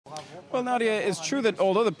Well, Nadia, it's true that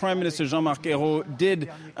although the Prime Minister Jean-Marc Ayrault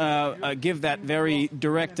did give that very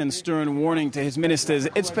direct and stern warning to his ministers,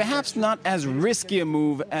 it's perhaps not as risky a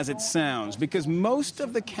move as it sounds, because most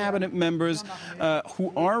of the cabinet members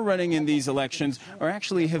who are running in these elections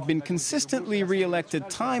have been consistently re-elected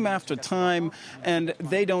time after time, and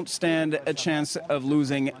they don't stand a chance of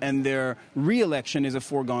losing, and their re-election is a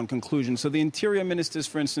foregone conclusion. So the interior ministers,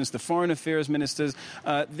 for instance, the foreign affairs ministers,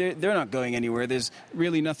 they're not going anywhere. There's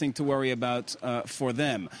really nothing to worry about for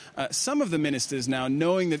them. Some of the ministers now,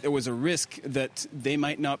 knowing that there was a risk that they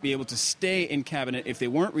might not be able to stay in cabinet if they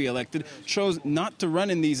weren't re-elected, chose not to run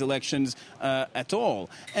in these elections at all.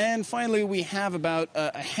 And finally, we have about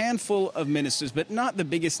a handful of ministers, but not the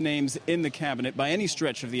biggest names in the cabinet by any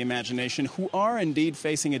stretch of the imagination, who are indeed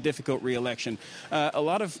facing a difficult re-election. A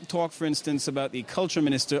lot of talk, for instance, about the culture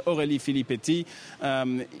minister, Aurélie Filippetti.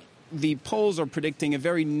 The polls are predicting a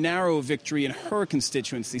very narrow victory in her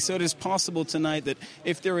constituency. So it is possible tonight that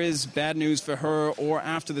if there is bad news for her or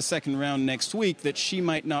after the second round next week, that she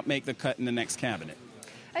might not make the cut in the next cabinet.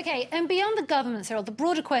 OK, and beyond the government, Cyril, the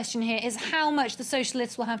broader question here is how much the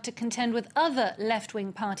Socialists will have to contend with other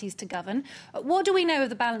left-wing parties to govern. What do we know of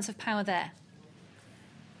the balance of power there?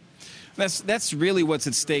 That's really what's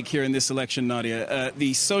at stake here in this election, Nadia.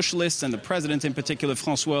 The Socialists and the President in particular,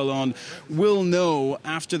 François Hollande, will know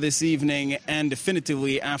after this evening and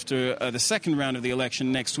definitively after the second round of the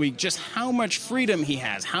election next week just how much freedom he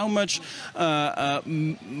has, how much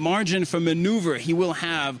margin for maneuver he will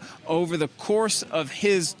have over the course of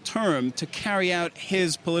his term to carry out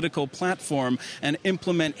his political platform and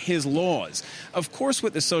implement his laws. Of course,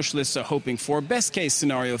 what the Socialists are hoping for, best case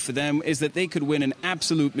scenario for them, is that they could win an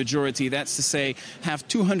absolute majority. That's to say, have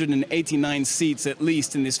 289 seats at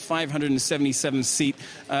least in this 577-seat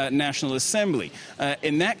National Assembly.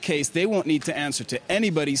 In that case, they won't need to answer to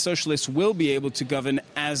anybody. Socialists will be able to govern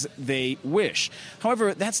as they wish.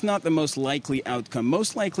 However, that's not the most likely outcome.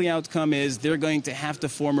 Most likely outcome is they're going to have to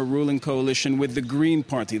form a ruling coalition with the Green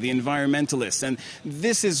Party, the environmentalists. And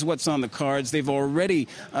this is what's on the cards. They've already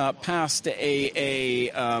passed a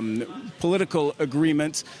political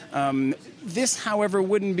agreement. This, however,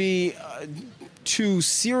 wouldn't be too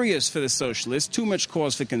serious for the Socialists, too much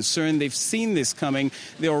cause for concern. They've seen this coming.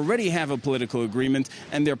 They already have a political agreement,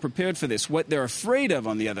 and they're prepared for this. What they're afraid of,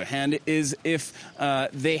 on the other hand, is if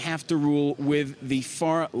they have to rule with the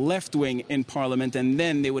far left wing in Parliament, and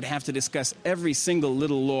then they would have to discuss every single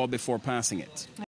little law before passing it.